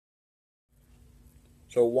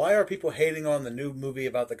So why are people hating on the new movie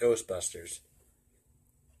about the Ghostbusters?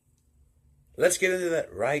 Let's get into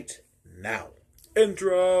that right now.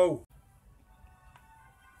 Intro!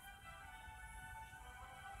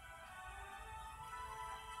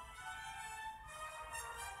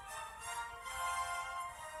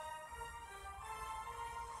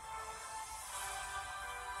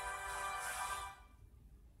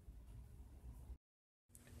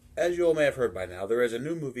 As you all may have heard by now, there is a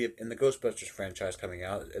new movie in the Ghostbusters franchise coming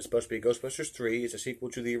out. It's supposed to be Ghostbusters 3. It's a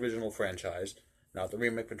sequel to the original franchise, not the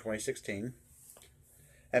remake from 2016.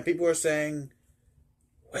 And people are saying,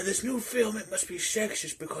 well, this new film, it must be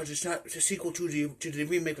sexist because it's not a sequel to the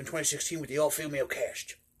remake from 2016 with the all-female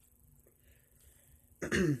cast.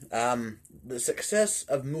 The success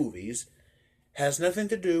of movies has nothing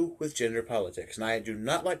to do with gender politics. And I do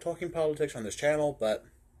not like talking politics on this channel, but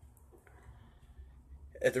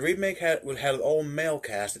if the remake had an all-male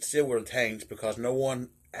cast, it still would have tanked because no one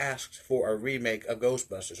asked for a remake of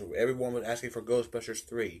Ghostbusters. Everyone was asking for Ghostbusters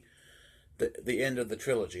 3, the end of the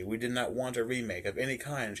trilogy. We did not want a remake of any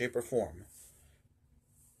kind, shape, or form.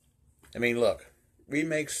 I mean, look,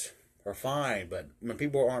 remakes are fine, but when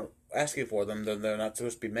people aren't asking for them, then they're not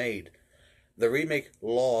supposed to be made. The remake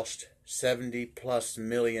lost $70+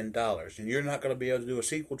 million, and you're not going to be able to do a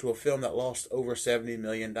sequel to a film that lost over $70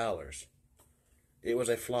 million. It was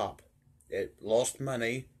a flop. It lost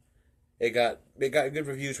money. It got good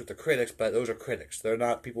reviews with the critics, but those are critics. They're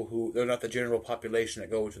not they're not the general population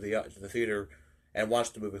that go to the theater and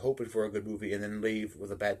watch the movie hoping for a good movie and then leave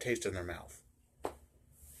with a bad taste in their mouth.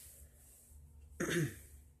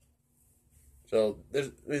 So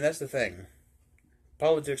that's the thing.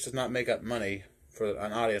 Politics does not make up money for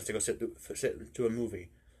an audience to go sit to a movie.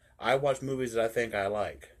 I watch movies that I think I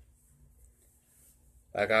like.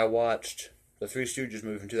 Like I watched the Three Stooges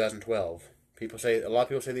movie from 2012. A lot of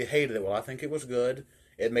people say they hated it. Well, I think it was good.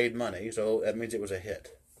 It made money, so that means it was a hit.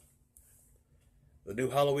 The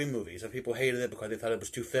new Halloween movie. Some people hated it because they thought it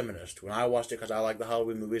was too feminist. When I watched it, because I like the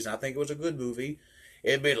Halloween movies, and I think it was a good movie,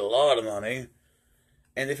 it made a lot of money.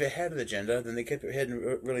 And if it had an agenda, then they kept it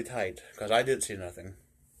hidden really tight, because I didn't see nothing.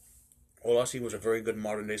 All I see was a very good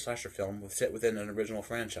modern-day slasher film set within an original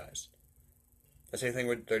franchise. The same thing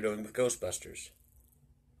they're doing with Ghostbusters.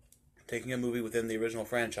 Taking a movie within the original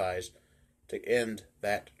franchise to end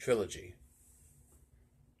that trilogy.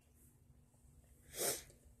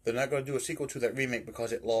 They're not going to do a sequel to that remake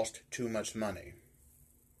because it lost too much money.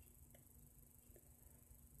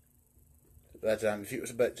 But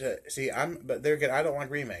there again, I don't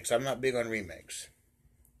like remakes. I'm not big on remakes.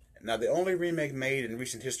 Now, the only remake made in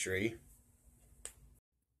recent history.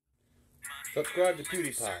 Subscribe to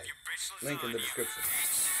PewDiePie. Link in the description.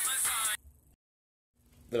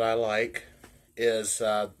 That I like is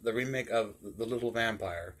the remake of The Little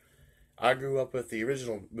Vampire. I grew up with the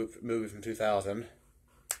original movie from 2000.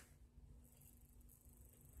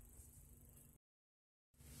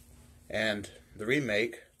 And the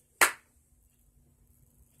remake,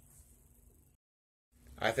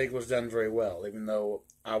 I think, was done very well. Even though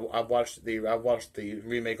I watched the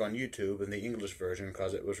remake on YouTube in the English version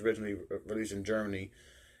because it was originally released in Germany,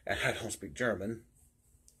 and I don't speak German.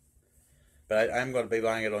 But I'm going to be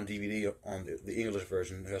buying it on DVD on the English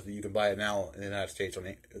version because you can buy it now in the United States on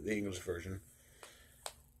the English version.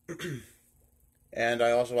 And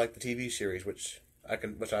I also like the TV series, which I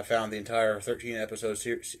found the entire 13-episode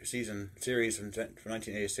series from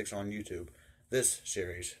 1986 on YouTube. This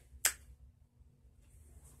series.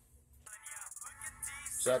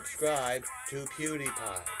 Subscribe to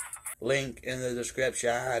PewDiePie. Link in the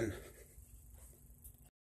description.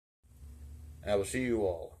 And I will see you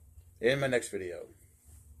all in my next video.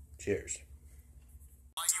 Cheers.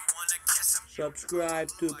 Subscribe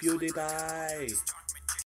to PewDiePie.